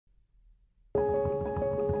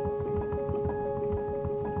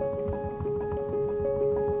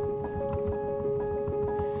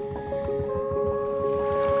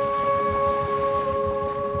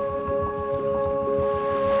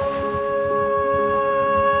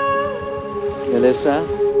Melissa,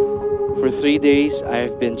 for 3 days I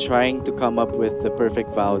have been trying to come up with the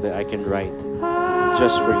perfect vow that I can write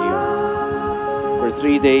just for you. For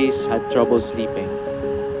 3 days, had trouble sleeping.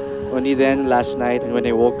 Only then, last night, when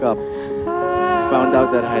I woke up, I found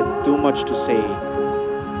out that I had too much to say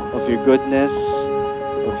of your goodness,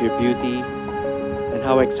 of your beauty, and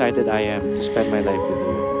how excited I am to spend my life with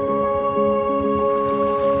you.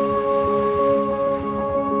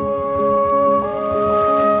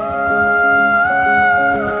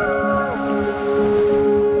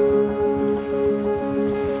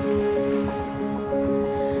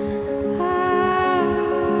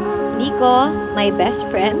 Nico, my best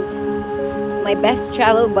friend, my best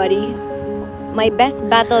travel buddy, my best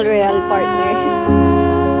battle royale partner,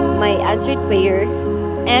 my answered prayer,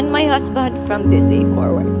 and my husband from this day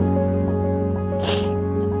forward.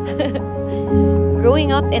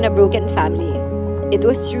 Growing up in a broken family, it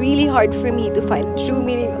was really hard for me to find true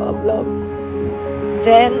meaning of love.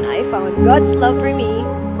 Then I found God's love for me.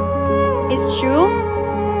 It's true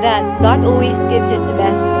that God always gives His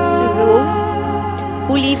best to those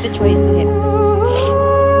who leave the choice to Him.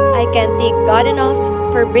 I can't thank God enough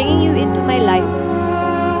for bringing you into my life.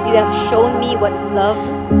 You have shown me what love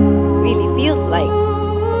really feels like.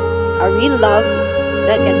 A real love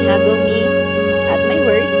that can handle me at my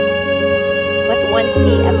worst, but wants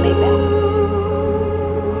me at my best.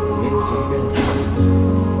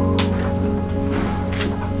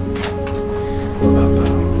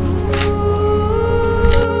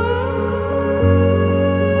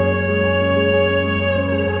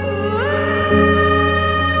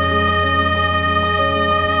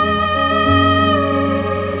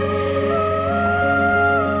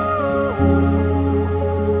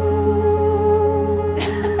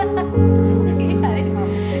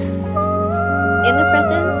 In the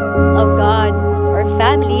presence of God, our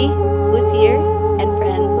family who's here, and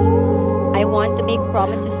friends, I want to make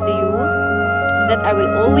promises to you that I will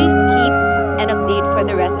always keep and update for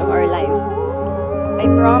the rest of our lives. I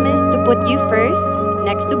promise to put you first,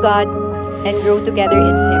 next to God, and grow together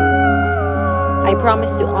in Him. I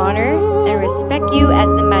promise to honor and respect you as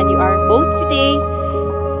the man you are both today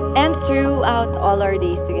and throughout all our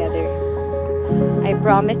days together. I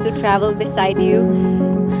promise to travel beside you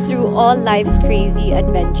through all life's crazy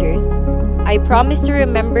adventures. I promise to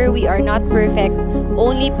remember we are not perfect,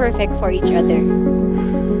 only perfect for each other.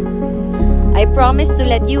 I promise to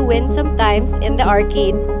let you win sometimes in the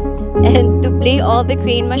arcade and to play all the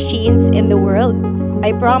crane machines in the world.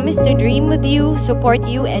 I promise to dream with you, support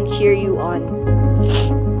you, and cheer you on.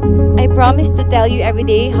 I promise to tell you every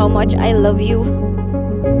day how much I love you,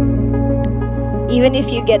 even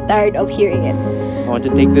if you get tired of hearing it. I want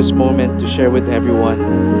to take this moment to share with everyone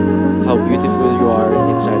how beautiful you are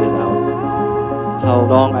inside and out. How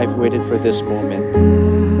long I've waited for this moment.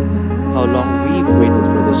 How long we've waited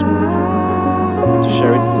for this moment. And to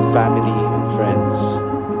share it with family and friends,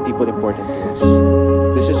 and people important to us.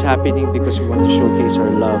 This is happening because we want to showcase our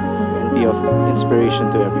love and be of inspiration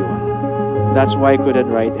to everyone. That's why I couldn't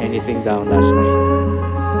write anything down last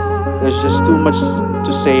night. There's just too much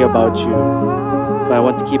to say about you. But I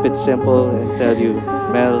want to keep it simple and tell you,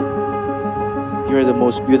 Mel, you're the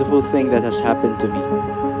most beautiful thing that has happened to me.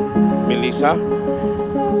 Melissa,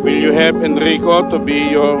 will you have Enrico to be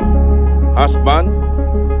your husband,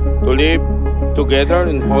 to live together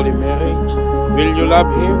in holy marriage? Will you love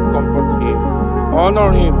him, comfort him,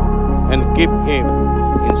 honor him, and keep him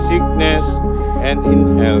in sickness and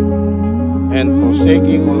in health, and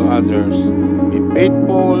forsaking all others? Be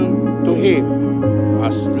faithful to him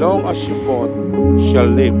as long as you both shall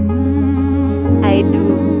live. I do.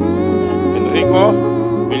 Enrico,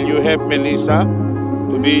 will you have Melissa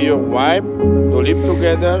to be your wife, to live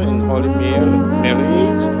together in holy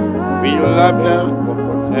marriage? Will you love her,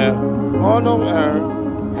 comfort her, honor her,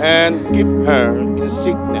 and keep her in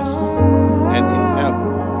sickness and in health,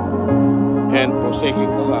 and forsaking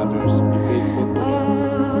all others, be faithful to him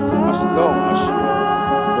as long as you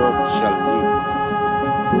both shall live?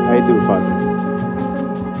 I do, Father.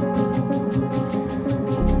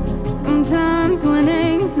 Sometimes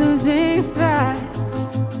winning's losing fast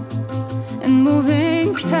and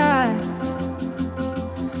moving past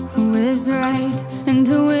who is right and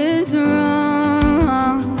who is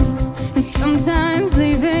wrong. And sometimes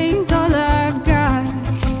leaving's all I've got,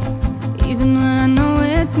 even when I know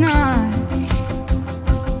it's not.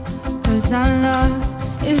 'Cause our love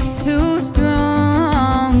is too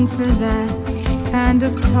strong for that kind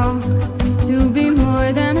of talk to be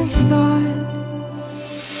more than a thought.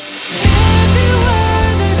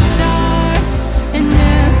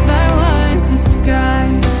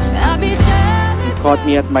 Caught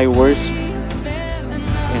me at my worst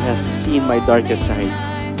and has seen my darkest side.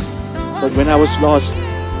 But when I was lost,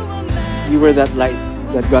 you were that light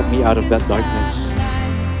that got me out of that darkness.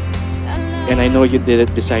 And I know you did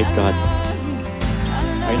it beside God.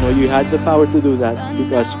 I know you had the power to do that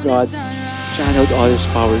because God channeled all His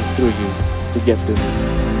power through you to get to me.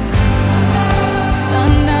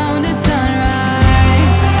 Sundown to sunrise.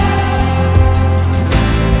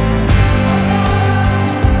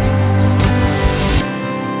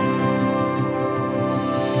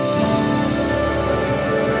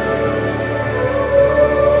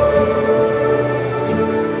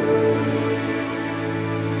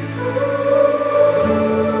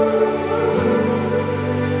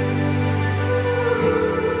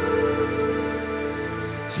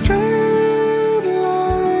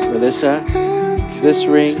 Melissa, this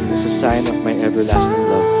ring is a sign of my everlasting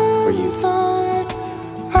love for you.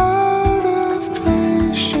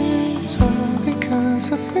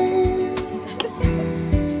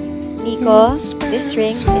 Nico, this ring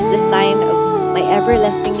is the sign of my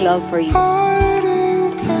everlasting love for you.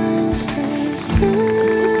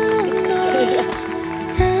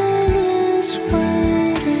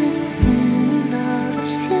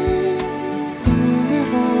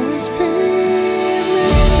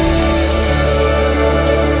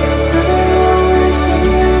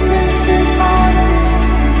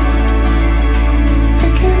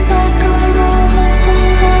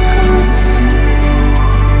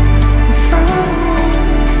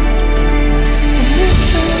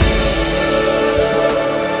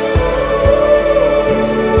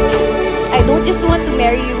 I don't just want to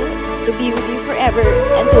marry you, to be with you forever,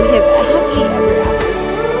 and to live a happily ever after.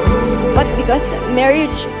 But because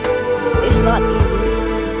marriage is not easy,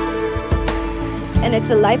 and it's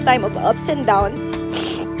a lifetime of ups and downs,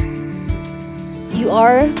 you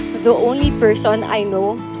are the only person I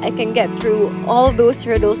know I can get through all those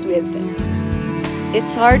hurdles with.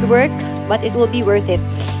 It's hard work, but it will be worth it.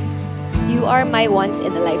 You are my once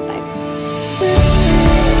in a lifetime.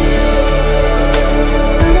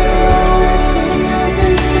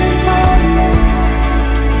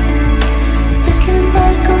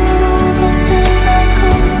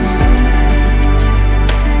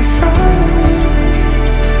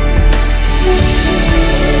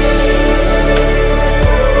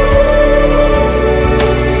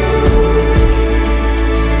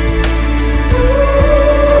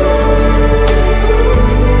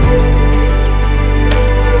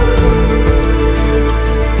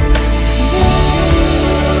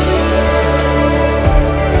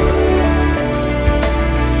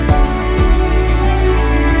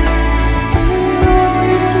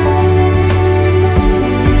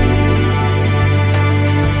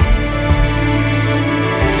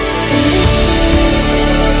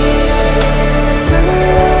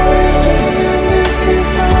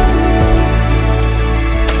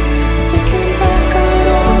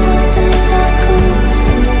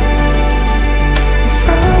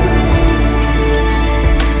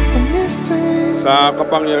 Sa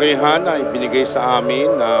kapangyarihan na ibinigay sa amin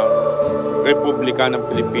ng Republika ng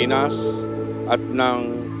Pilipinas at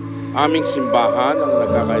ng aming simbahan ang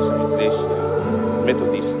nagkakaisa Iglesia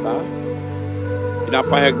Metodista,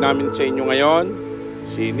 pinapahayag namin sa inyo ngayon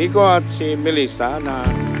si Nico at si Melissa na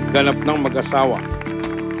ganap ng mag-asawa.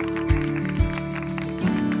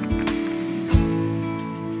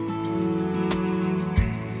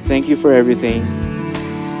 Thank you for everything.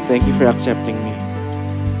 Thank you for accepting me.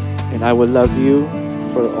 And I will love you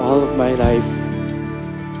for all of my life.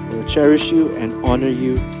 I will cherish you and honor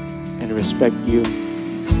you and respect you.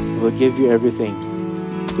 I will give you everything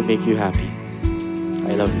to make you happy.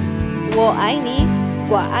 I love you. Wo ay ni,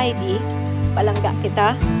 wa ay di, palangga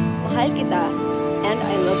kita, mahal kita, and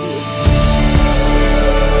I love you.